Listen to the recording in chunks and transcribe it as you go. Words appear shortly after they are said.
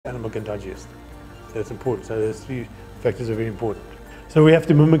animal can digest. So that's important. So those three factors are very important. So we have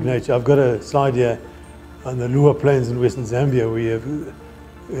to mimic nature. I've got a slide here on the Lua Plains in western Zambia. We have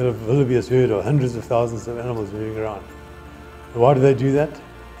a wildebeest herd of hundreds of thousands of animals moving around. Why do they do that?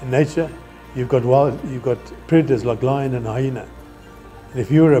 In nature, you've got predators like lion and hyena. And if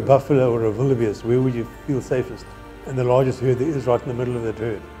you were a buffalo or a wildebeest, where would you feel safest? And the largest herd there is right in the middle of that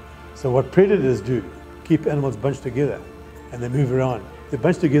herd. So what predators do, keep animals bunched together, and they move around. They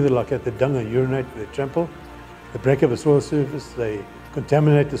bunch together like at the dung and urinate, they trample, they break up the soil surface, they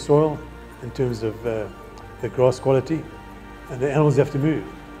contaminate the soil in terms of the grass quality, and the animals have to move.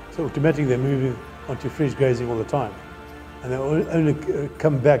 So automatically they're moving onto fresh grazing all the time. And they only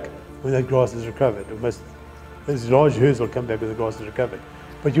come back when that grass is recovered. Those large herds will come back when the grass is recovered.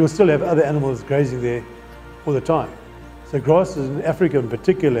 But you will still have other animals grazing there all the time. So grasses in Africa in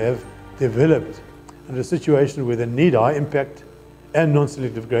particular have developed in a situation where they need high impact and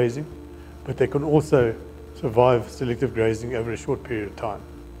non-selective grazing, but they can also survive selective grazing over a short period of time.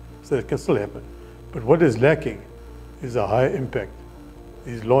 So it can still happen. But what is lacking is a high impact.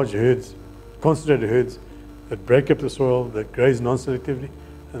 These large herds, concentrated herds that break up the soil, that graze non-selectively,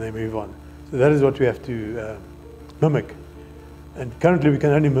 and they move on. So that is what we have to mimic. And currently we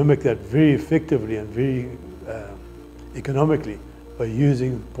can only mimic that very effectively and very economically by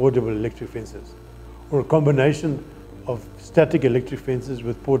using portable electric fences, or a combination of static electric fences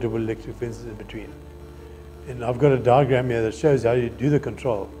with portable electric fences in between. And I've got a diagram here that shows how you do the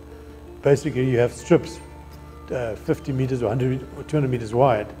control. Basically you have strips 50 meters or 100 or 200 meters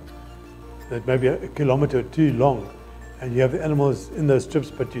wide, that may be a kilometer or two long, and you have the animals in those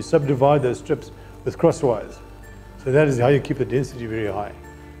strips, but you subdivide those strips with cross wires. So that is how you keep the density very high.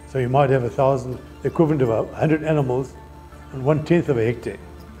 So you might have 1,000, the equivalent of 100 animals on 1/10 of a hectare.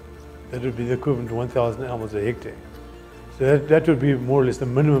 That would be the equivalent to 1,000 animals a hectare. So that would be more or less the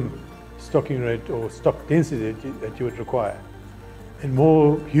minimum stocking rate or stock density that you would require. In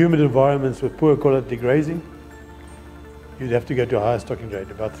more humid environments with poor quality grazing, you'd have to go to a higher stocking rate,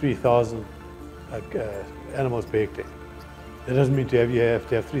 about 3,000 animals per hectare. That doesn't mean you have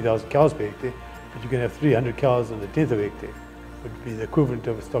to have 3,000 cows per hectare, but you can have 300 cows on the 1/10 of a hectare, would be the equivalent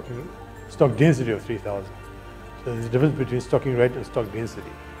of a stock density of 3,000. So there's a difference between stocking rate and stock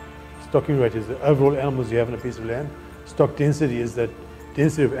density. Stocking rate is the overall animals you have on a piece of land. Stock density is that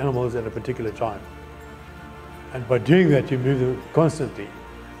density of animals at a particular time. And by doing that, you move them constantly.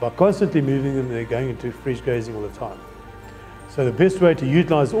 By constantly moving them, they're going into fresh grazing all the time. So the best way to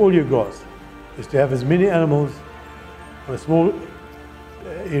utilize all your grass is to have as many animals on a small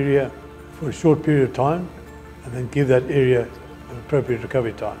area for a short period of time, and then give that area an appropriate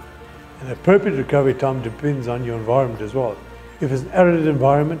recovery time. And appropriate recovery time depends on your environment as well. If it's an arid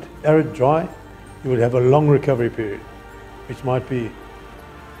environment, arid, dry, you will have a long recovery period, which might be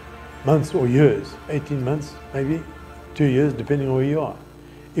months or years, 18 months maybe, 2 years, depending on where you are.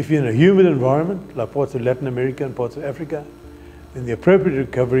 If you're in a humid environment, like parts of Latin America and parts of Africa, then the appropriate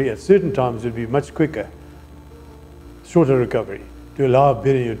recovery at certain times would be much quicker, shorter recovery, to allow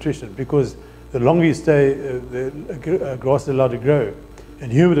better nutrition, because the longer you stay, the grass is allowed to grow.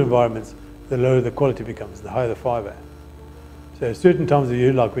 In humid environments, the lower the quality becomes, the higher the fiber. So at certain times of the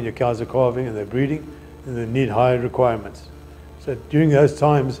year, like when your cows are calving and they're breeding, then they need higher requirements. So during those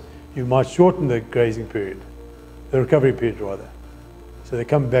times, you might shorten the grazing period, the recovery period rather. So they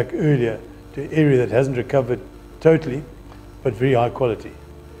come back earlier to an area that hasn't recovered totally, but very high quality.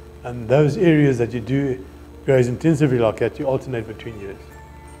 And those areas that you do graze intensively like that, you alternate between years.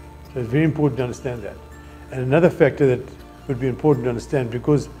 So it's very important to understand that. And another factor that would be important to understand,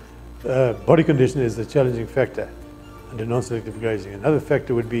 because body condition is a challenging factor under non-selective grazing. Another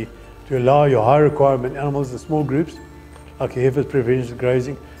factor would be to allow your high requirement animals in small groups, like heifers preferential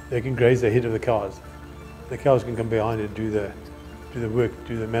grazing, they can graze ahead of the cows. The cows can come behind and do the work,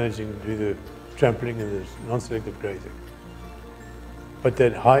 do the managing, do the trampling and the non-selective grazing. But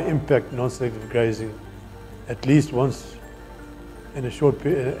that high impact non-selective grazing, at least once in a short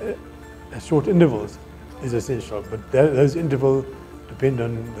intervals, is essential. But those intervals depend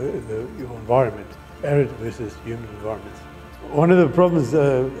on your environment, arid versus humid environments. One of the problems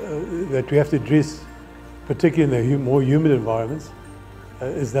that we have to address, particularly in the more humid environments,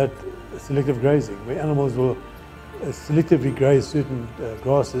 is that selective grazing, where animals will selectively graze certain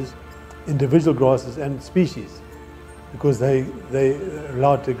grasses, individual grasses and species, because they're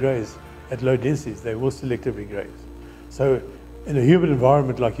allowed to graze at low densities. They will selectively graze. So in a humid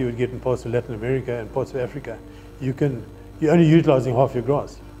environment like you would get in parts of Latin America and parts of Africa, you're only utilizing half your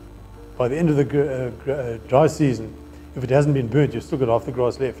grass. By the end of the dry season, if it hasn't been burnt, you've still got half the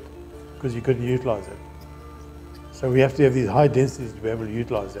grass left because you couldn't utilize it. So we have to have these high densities to be able to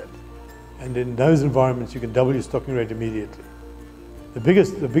utilize that. And in those environments, you can double your stocking rate immediately. The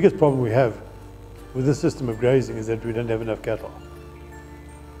biggest problem we have with this system of grazing is that we don't have enough cattle.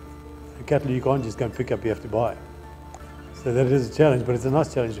 And cattle you can't just go and pick up, you have to buy. So that is a challenge, but it's a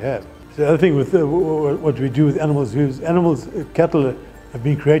nice challenge to have. The other thing with what we do with animals' hooves, cattle have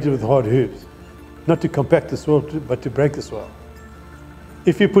been created with hard hooves, not to compact the soil, but to break the soil.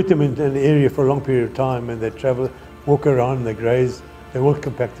 If you put them in an area for a long period of time and they travel, walk around and they graze, they will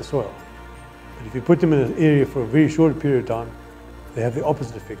compact the soil. But if you put them in an area for a very short period of time, they have the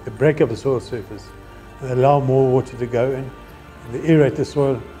opposite effect. They break up the soil surface and they allow more water to go in and they aerate the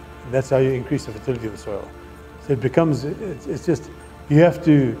soil, and that's how you increase the fertility of the soil. So it becomes, it's just, you have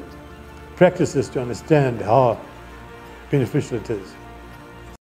to practice this to understand how beneficial it is.